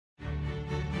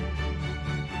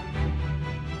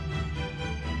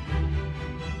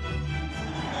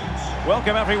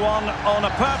Welcome everyone on a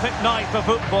perfect night for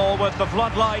football with the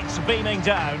floodlights beaming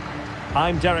down.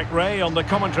 I'm Derek Ray on the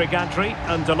commentary gantry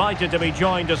and delighted to be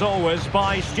joined as always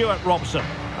by Stuart Robson.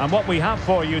 And what we have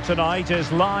for you tonight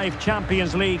is live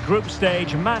Champions League group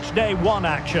stage match day 1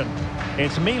 action.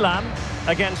 It's Milan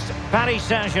against Paris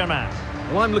Saint-Germain.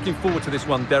 Well, I'm looking forward to this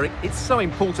one, Derek. It's so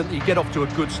important that you get off to a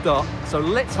good start. So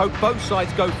let's hope both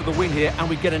sides go for the win here and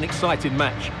we get an exciting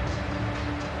match.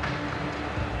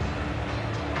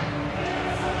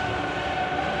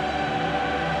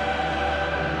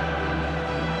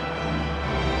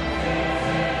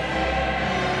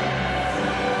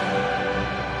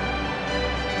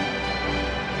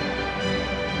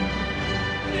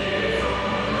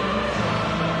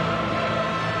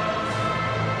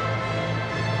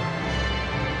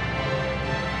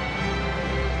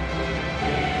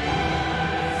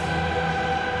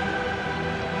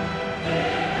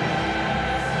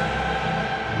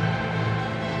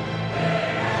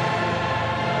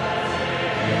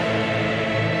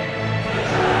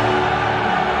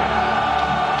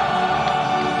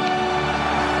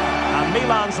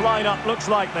 Milan's lineup looks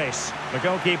like this. The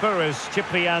goalkeeper is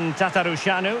Ciprian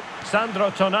Tatarusanu. Sandro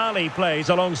Tonali plays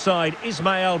alongside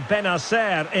Ismael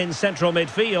Benacer in central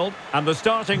midfield. And the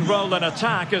starting role in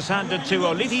attack is handed to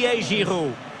Olivier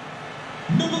Giroud.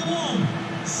 Number 1,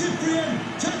 Ciprian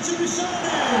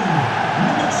Tatarusanu.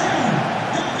 Number 2,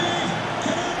 David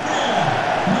Calabria.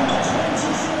 Number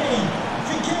 23,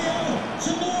 Fikeo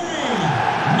Tomori.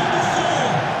 Number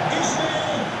 4,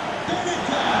 Ismael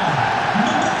Benacer.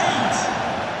 Number 8,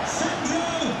 Sandro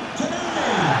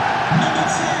Tonali. Number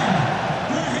 10,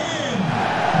 Brahim.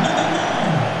 Number 9,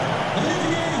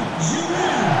 Olivier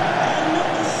Giroud. And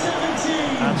number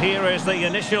 17. And here is the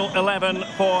initial 11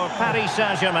 for Paris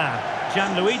Saint-Germain.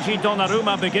 Gianluigi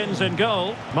Donnarumma begins in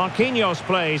goal. Marquinhos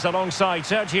plays alongside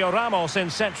Sergio Ramos in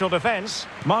central defence.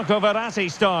 Marco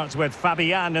Verratti starts with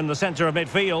Fabian in the centre of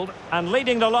midfield. And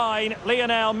leading the line,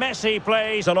 Lionel Messi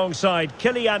plays alongside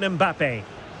Kylian Mbappe.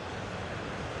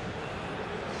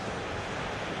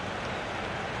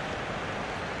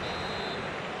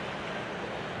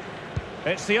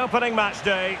 It's the opening match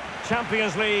day.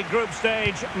 Champions League group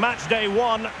stage, match day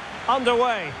 1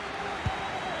 underway.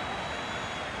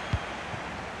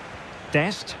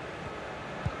 Dest.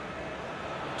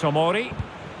 Tomori.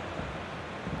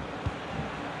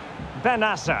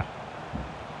 Benacer.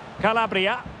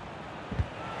 Calabria.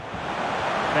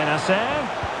 Benacer.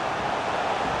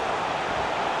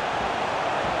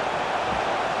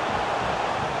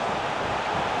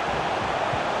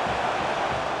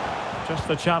 Just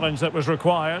the challenge that was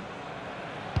required.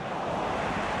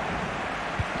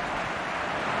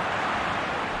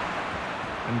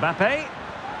 Mbappe.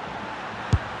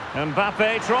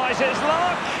 Mbappe tries his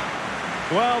luck.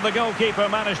 Well, the goalkeeper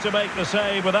managed to make the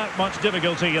save without much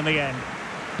difficulty in the end.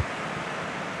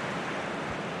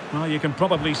 Well, you can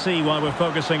probably see why we're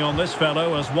focusing on this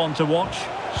fellow as one to watch.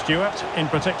 Stuart, in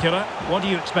particular, what do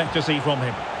you expect to see from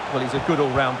him? Well, he's a good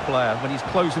all-round player. When he's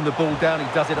closing the ball down, he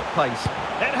does it at pace.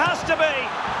 It has to be.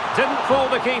 Didn't fool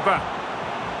the keeper.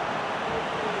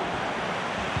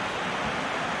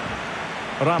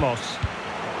 Ramos.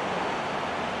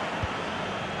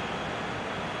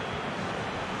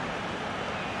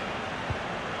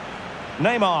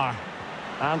 Neymar.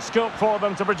 And scope for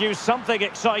them to produce something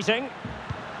exciting.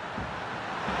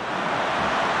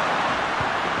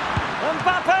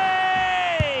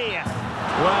 Mbappe!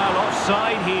 Well,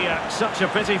 offside here. Such a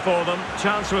pity for them.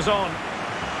 Chance was on.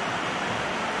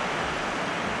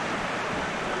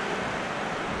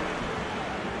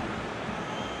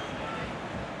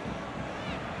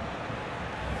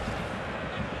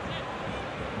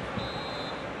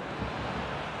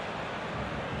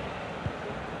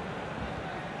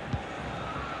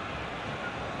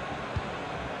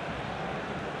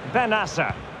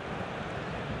 Benacer.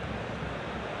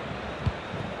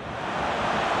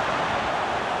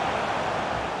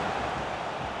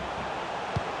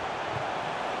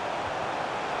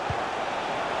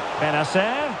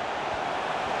 Benacer.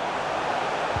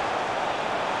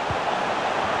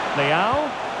 Leao.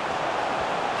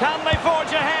 Can they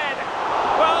forge ahead?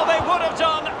 Well, they would have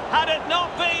done had it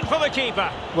not been for the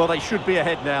keeper. Well, they should be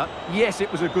ahead now. Yes,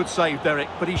 it was a good save, Derek,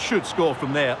 but he should score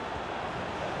from there.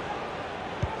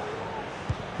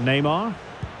 Neymar.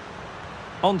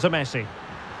 On to Messi.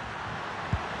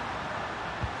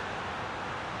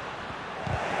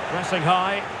 Pressing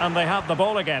high, and they have the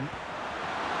ball again.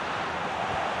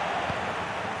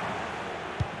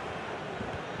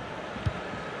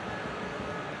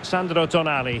 Sandro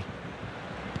Tonali.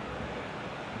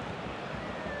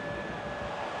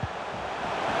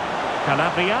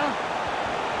 Calabria.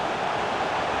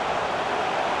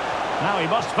 Now he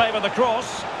must favour the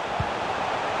cross.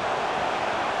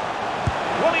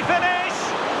 Will he finish?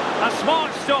 A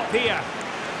smart stop here.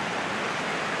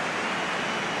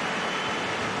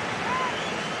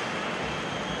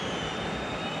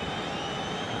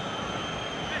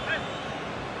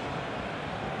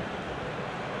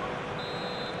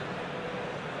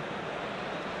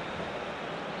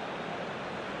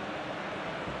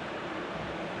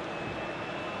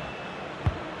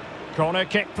 Corner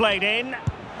kick played in.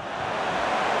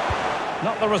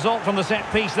 Not the result from the set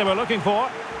piece they were looking for.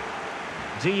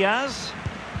 Diaz.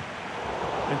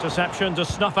 Interception to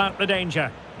snuff out the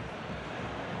danger.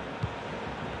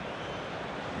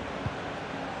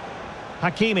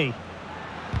 Hakimi.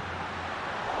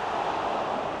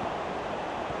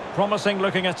 Promising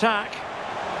looking attack.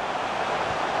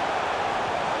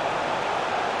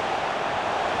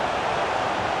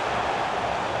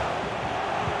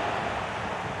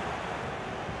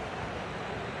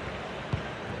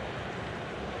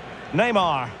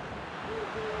 Neymar.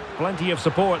 Plenty of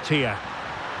support here.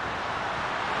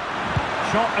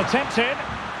 Shot attempted.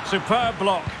 Superb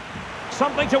block.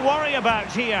 Something to worry about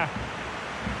here.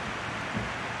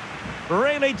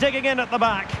 Really digging in at the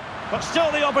back, but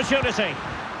still the opportunity.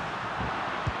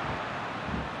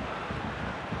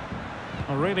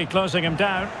 Really closing him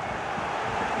down.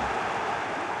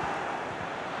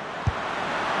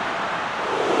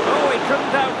 Oh, he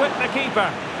couldn't outwit the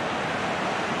keeper.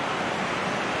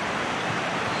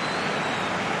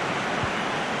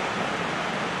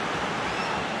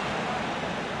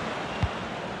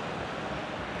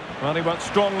 Well, he went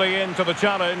strongly into the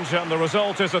challenge, and the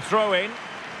result is a throw-in.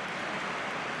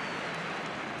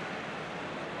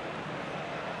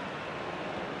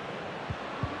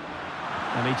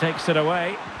 And he takes it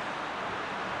away.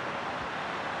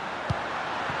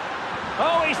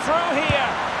 Oh, he's through here.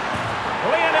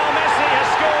 Lionel Messi has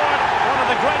scored. One of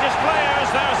the greatest players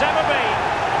there's ever been.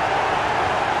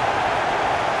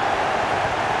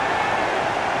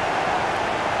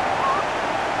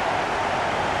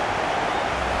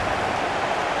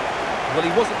 Well,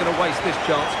 he wasn't going to waste this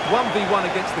chance. 1v1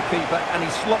 against the keeper, and he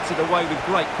slots it away with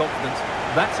great confidence.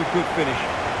 That's a good finish.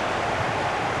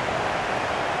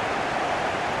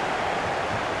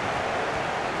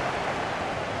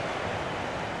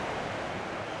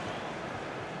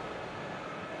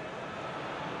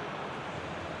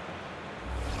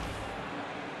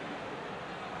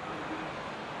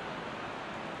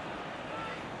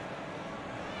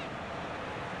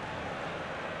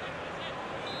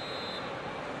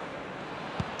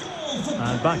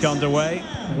 And back underway,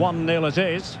 1-0 it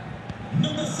is.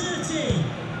 Number 30,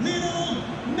 Lionel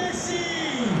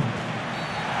Messi.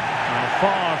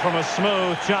 Far from a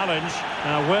smooth challenge.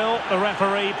 Now, will the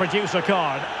referee produce a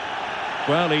card?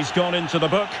 Well, he's gone into the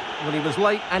book. Well, he was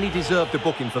late, and he deserved a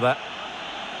booking for that.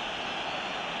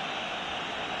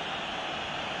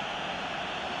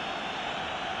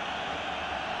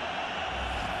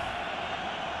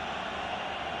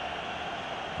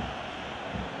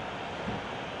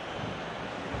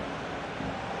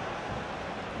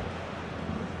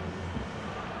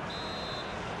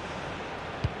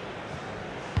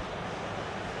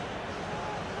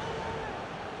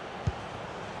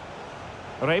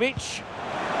 Rebic.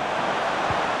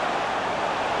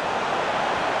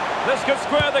 This could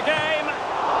square the game,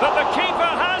 but the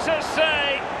keeper has his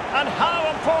say. And how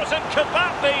important could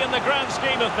that be in the grand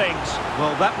scheme of things?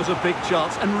 Well, that was a big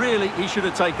chance, and really, he should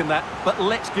have taken that. But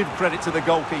let's give credit to the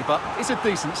goalkeeper. It's a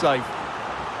decent save.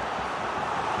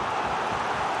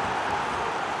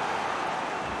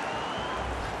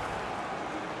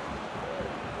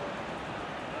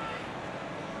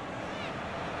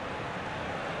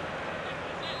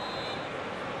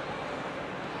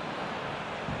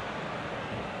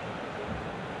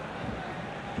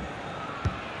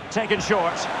 Taken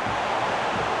short.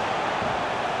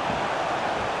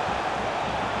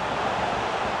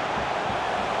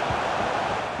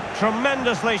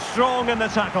 Tremendously strong in the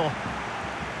tackle.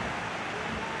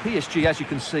 PSG, as you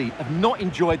can see, have not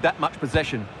enjoyed that much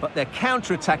possession, but their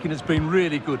counter-attacking has been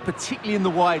really good, particularly in the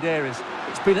wide areas.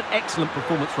 It's been an excellent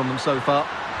performance from them so far.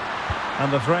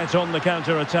 And the threat on the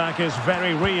counter-attack is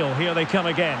very real. Here they come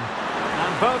again.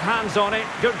 And both hands on it.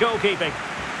 Good goalkeeping.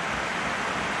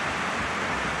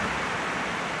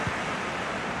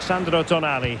 Sandro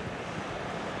Tonali.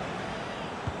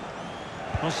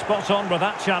 Well, spot on with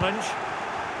that challenge.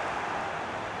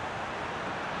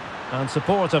 And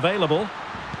support available.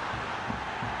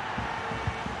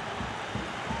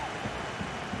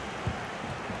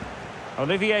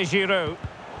 Olivier Giroud.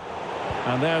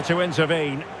 And there to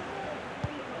intervene.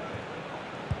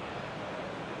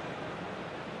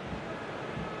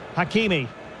 Hakimi.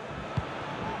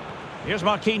 Here's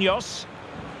Marquinhos.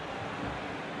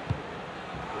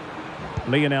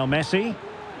 Lionel Messi.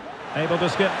 Able to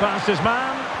skip past his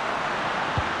man.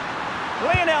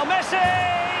 Lionel Messi!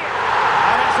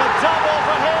 And it's a double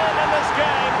for him in this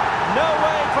game. No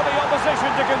way for the opposition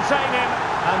to contain him.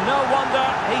 And no wonder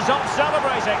he's off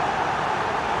celebrating.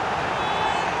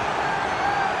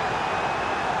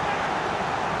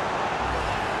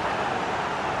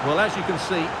 Well, as you can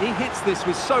see, he hits this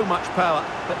with so much power,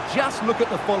 but just look at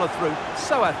the follow-through.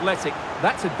 So athletic.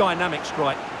 That's a dynamic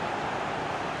strike.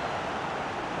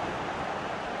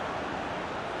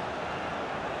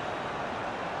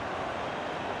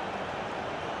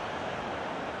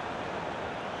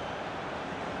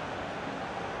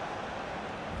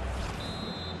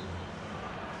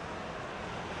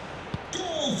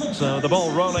 So the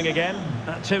ball rolling again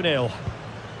at 2-0.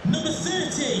 Number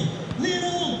 30,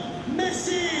 Lionel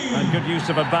Messi. And good use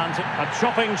of advantage. A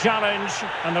chopping challenge,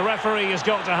 and the referee has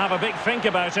got to have a big think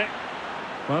about it.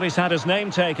 Well, he's had his name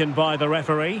taken by the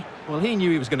referee. Well, he knew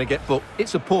he was going to get booked.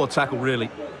 It's a poor tackle, really.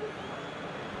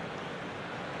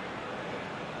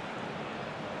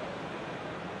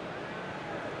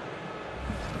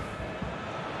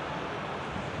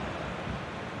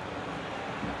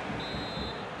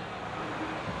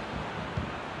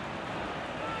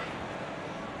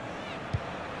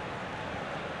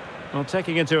 Well,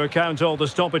 taking into account all the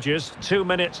stoppages, 2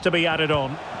 minutes to be added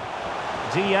on.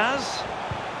 Diaz.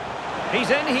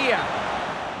 He's in here.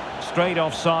 Straight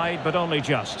offside, but only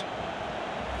just.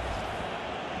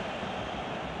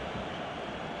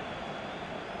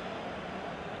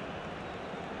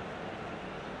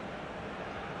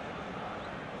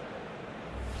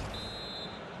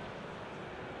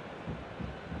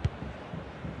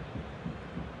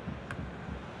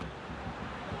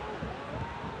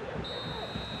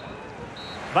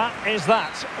 That is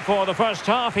that for the first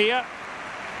half here.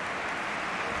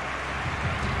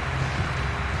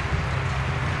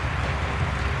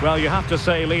 Well, you have to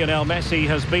say Lionel Messi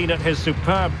has been at his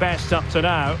superb best up to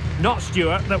now. Not,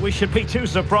 Stuart, that we should be too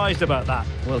surprised about that.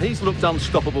 Well, he's looked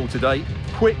unstoppable today.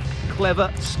 Quick, clever,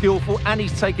 skillful, and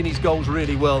he's taken his goals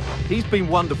really well. He's been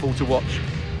wonderful to watch.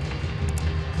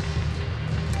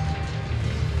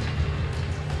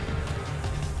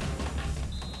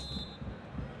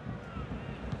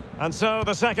 And so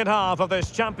the second half of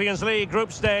this Champions League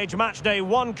group stage matchday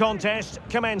 1 contest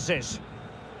commences.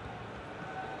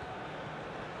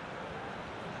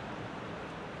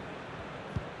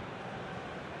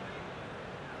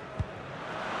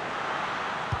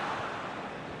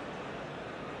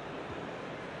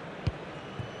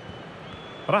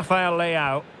 Rafael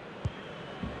Leao.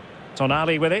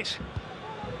 Tonali with it.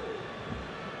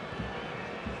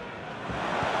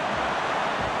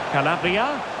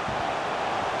 Calabria.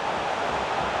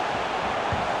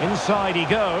 Inside he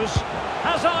goes,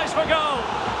 has eyes for goal,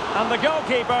 and the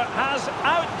goalkeeper has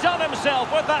outdone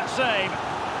himself with that save.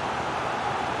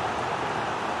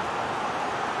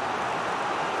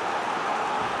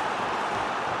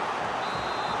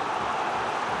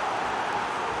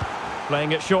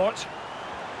 Playing it short.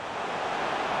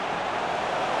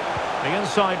 The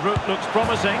inside route looks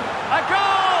promising. A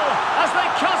goal as they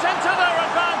cut into their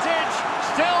advantage.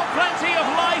 Still plenty of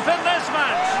life in this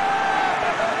match.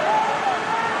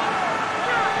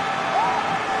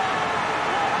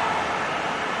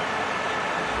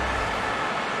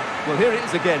 Well, here it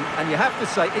is again, and you have to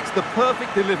say it's the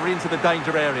perfect delivery into the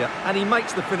danger area, and he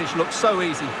makes the finish look so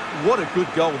easy. What a good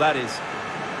goal that is.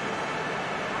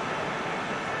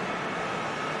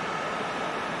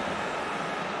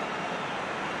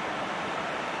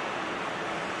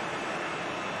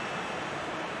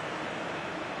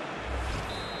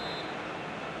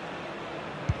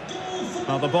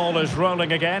 Well, the ball is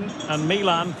rolling again, and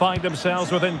Milan find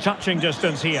themselves within touching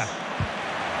distance here.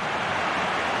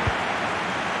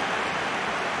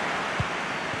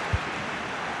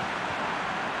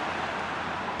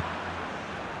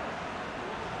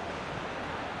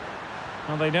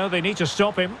 Well, they know they need to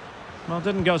stop him. Well,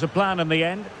 didn't go to plan in the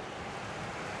end.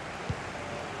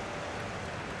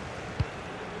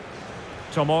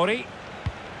 Tomori.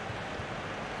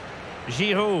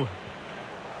 Giroud.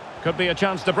 Could be a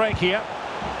chance to break here.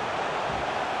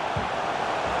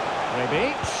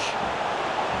 Rebic.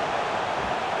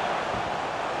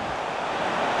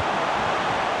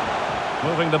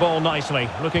 Moving the ball nicely,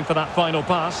 looking for that final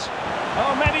pass.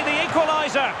 Oh, maybe the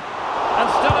equaliser. And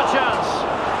still a chance.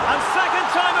 And second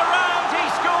time around he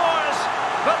scores.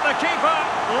 But the keeper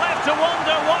left to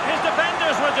wonder what his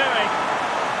defenders were doing.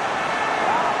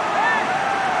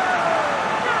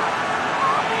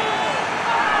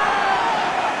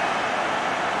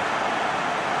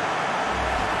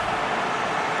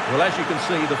 Well, as you can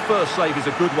see, the first save is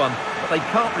a good one, but they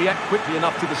can't react quickly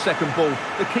enough to the second ball.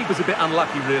 The keeper's a bit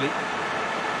unlucky, really.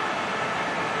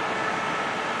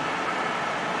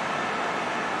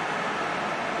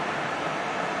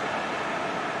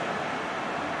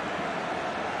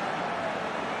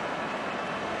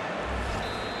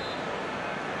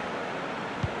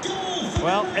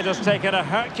 Well, it has taken a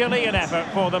Herculean effort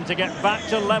for them to get back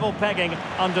to level pegging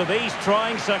under these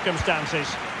trying circumstances.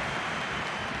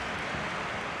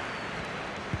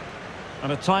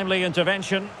 And a timely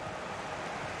intervention.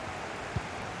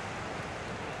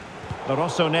 The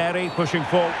Rossoneri pushing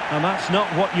forward. And that's not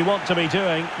what you want to be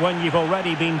doing when you've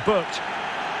already been booked.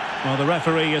 Well, the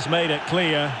referee has made it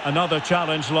clear, another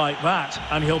challenge like that,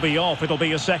 and he'll be off. It'll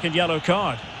be a second yellow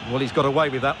card. Well, he's got away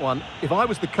with that one. If I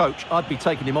was the coach, I'd be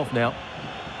taking him off now.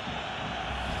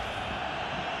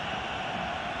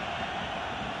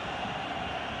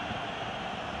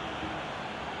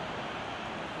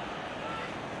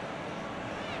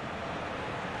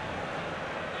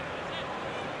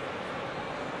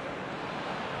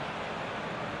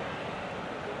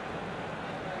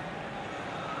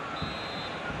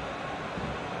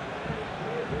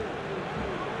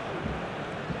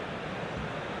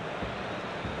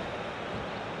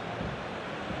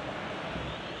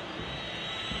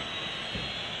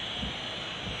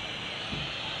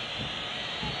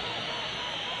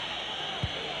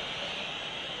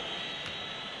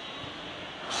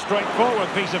 Straightforward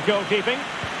piece of goalkeeping.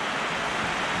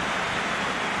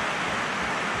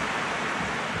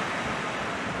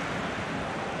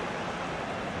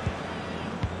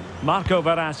 Marco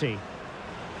Verratti.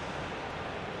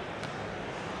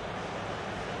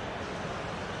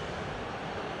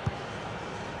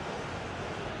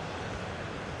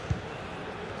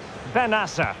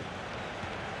 Benassa.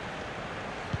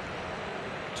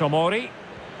 Tomori.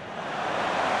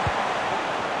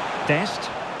 Dest.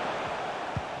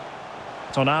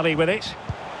 Tonali with it.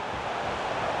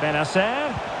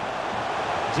 Benacer.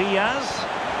 Diaz.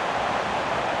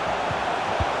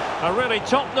 A really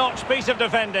top-notch piece of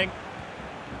defending.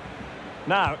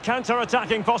 Now,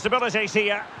 counter-attacking possibilities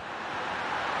here.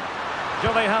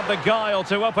 Do they have the guile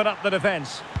to open up the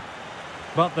defence?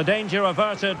 But the danger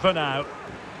averted for now.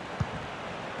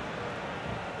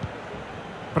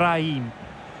 Brahim.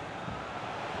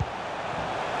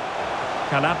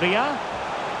 Calabria.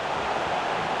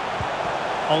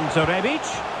 On to Rebic.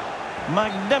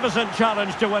 Magnificent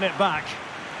challenge to win it back.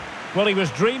 Well, he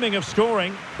was dreaming of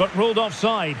scoring, but ruled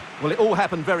offside. Well, it all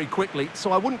happened very quickly,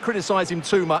 so I wouldn't criticise him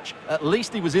too much. At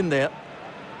least he was in there.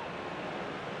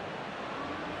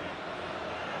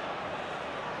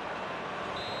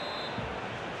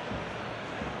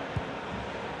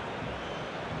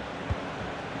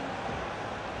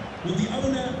 With the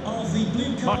owner of the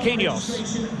blue card Marquinhos.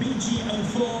 registration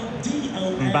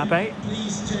BG04DON, Mbappe.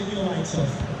 please turn your lights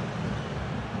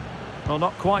off. Well,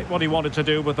 not quite what he wanted to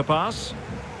do with the pass.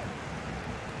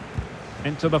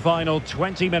 Into the final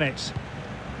 20 minutes.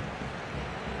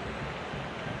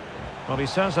 Well,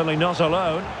 he's certainly not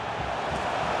alone.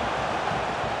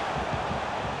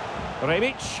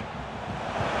 Rebic.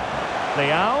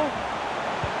 Leao.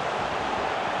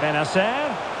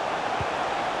 Benacer.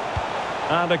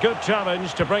 And a good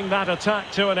challenge to bring that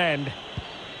attack to an end.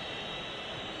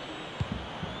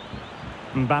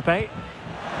 Mbappe.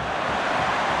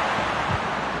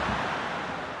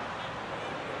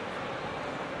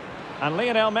 And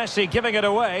Lionel Messi giving it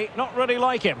away, not really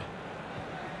like him.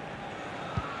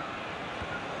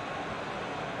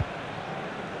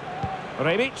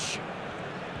 Rebic.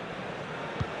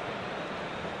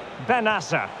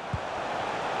 Benassa.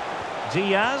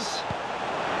 Diaz.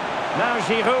 Now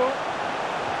Giroud.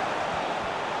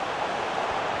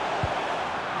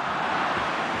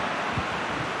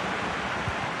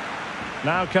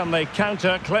 Now can they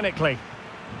counter clinically?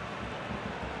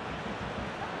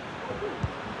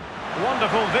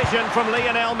 Wonderful vision from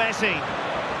Lionel Messi.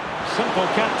 Simple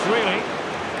catch, really.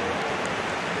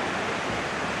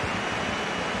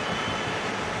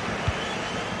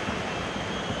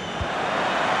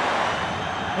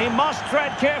 He must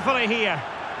tread carefully here.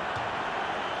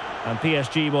 And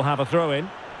PSG will have a throw-in.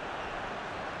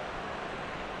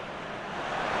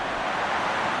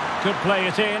 Could play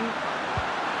it in.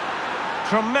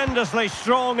 Tremendously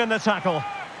strong in the tackle.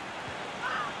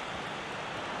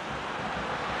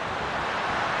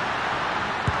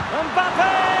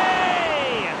 Mbappe!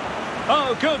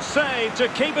 Oh, good save to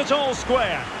keep it all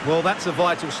square. Well, that's a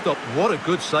vital stop. What a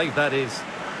good save that is.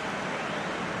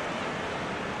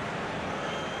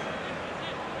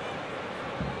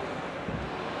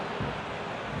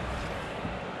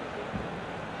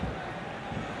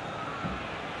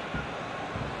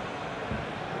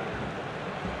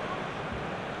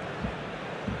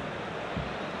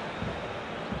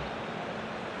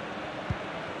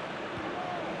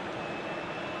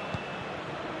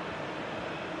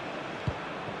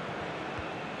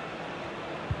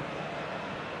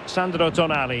 Sandro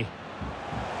Tonali.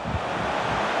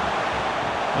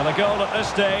 And a goal at this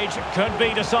stage could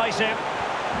be decisive.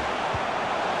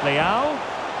 Leao.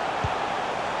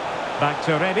 Back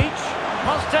to Rebic.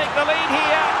 Must take the lead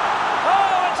here.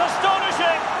 Oh, it's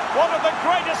astonishing! One of the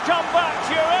greatest comebacks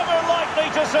you're ever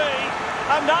likely to see.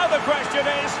 And now the question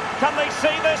is, can they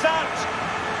see this out?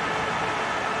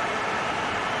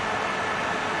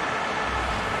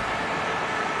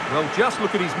 Well, just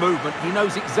look at his movement. He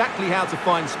knows exactly how to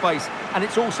find space, and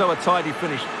it's also a tidy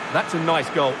finish. That's a nice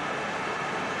goal.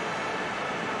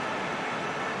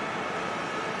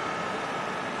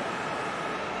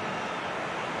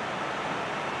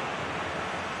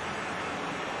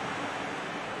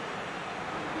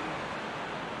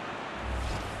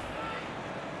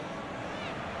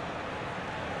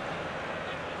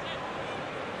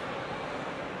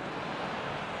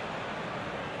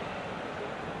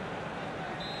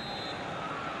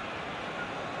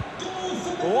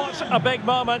 What a big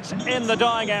moment in the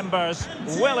dying embers.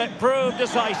 Will it prove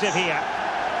decisive here?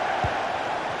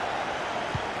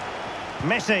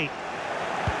 Messi.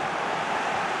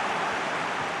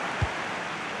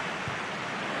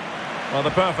 Well,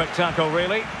 the perfect tackle,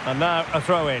 really. And now a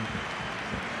throw-in.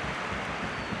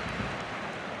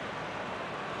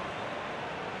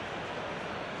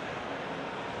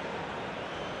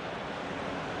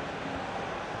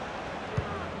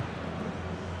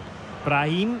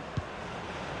 Brahim.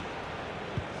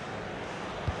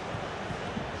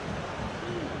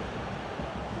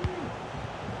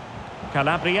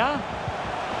 Calabria.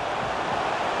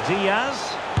 Diaz.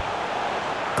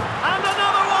 And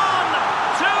another one!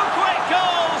 Two quick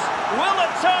goals! Will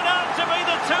it turn out to be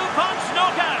the two-punch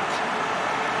knockout?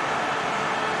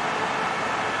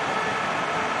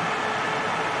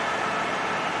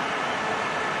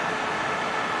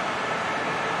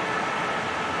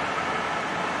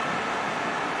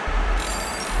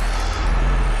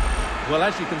 Well,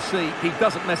 as you can see, he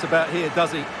doesn't mess about here,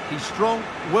 does he? He's strong,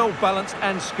 well-balanced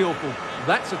and skillful.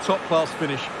 That's a top-class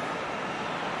finish.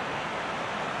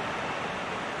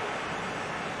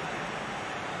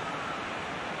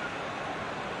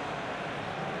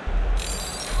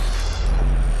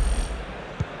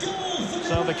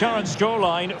 So the current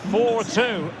scoreline,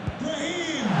 4-2.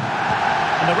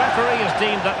 And the referee has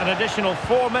deemed that an additional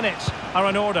 4 minutes are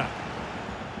in order.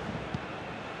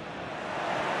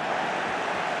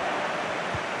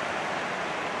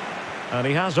 And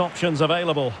he has options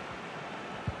available.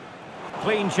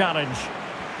 Clean challenge.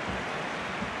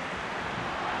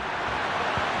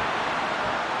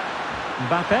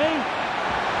 Mbappe.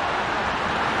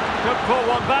 Could pull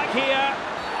one back here.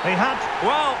 He had,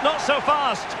 well, not so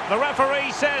fast. The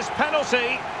referee says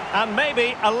penalty, and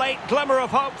maybe a late glimmer of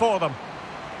hope for them.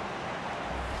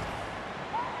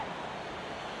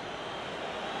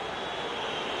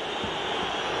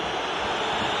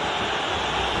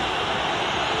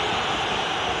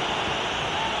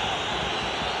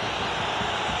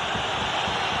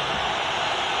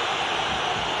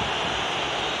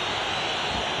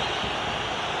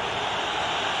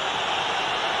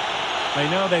 They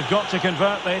know they've got to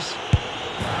convert this.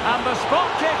 And the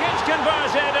spot kick is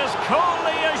converted as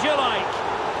coolly as you like.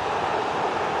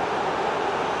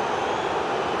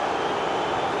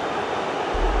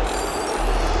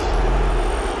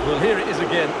 Well, here it is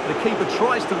again. The keeper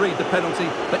tries to read the penalty,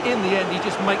 but in the end, he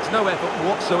just makes no effort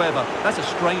whatsoever. That's a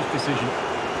strange decision.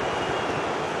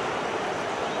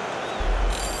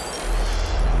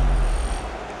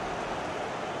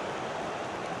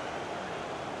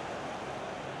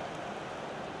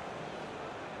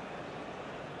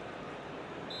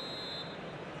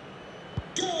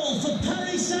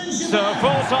 So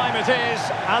full-time it is,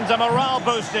 and a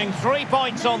morale-boosting 3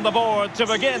 points on the board to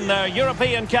begin their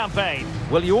European campaign.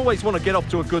 Well, you always want to get off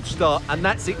to a good start, and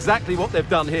that's exactly what they've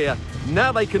done here.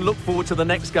 Now they can look forward to the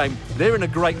next game. They're in a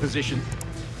great position.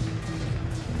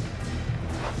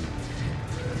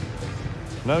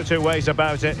 No two ways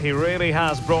about it, he really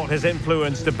has brought his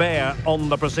influence to bear on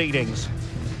the proceedings.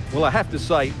 Well, I have to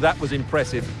say, that was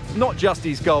impressive. Not just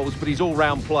his goals, but his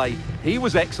all-round play. He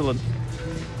was excellent.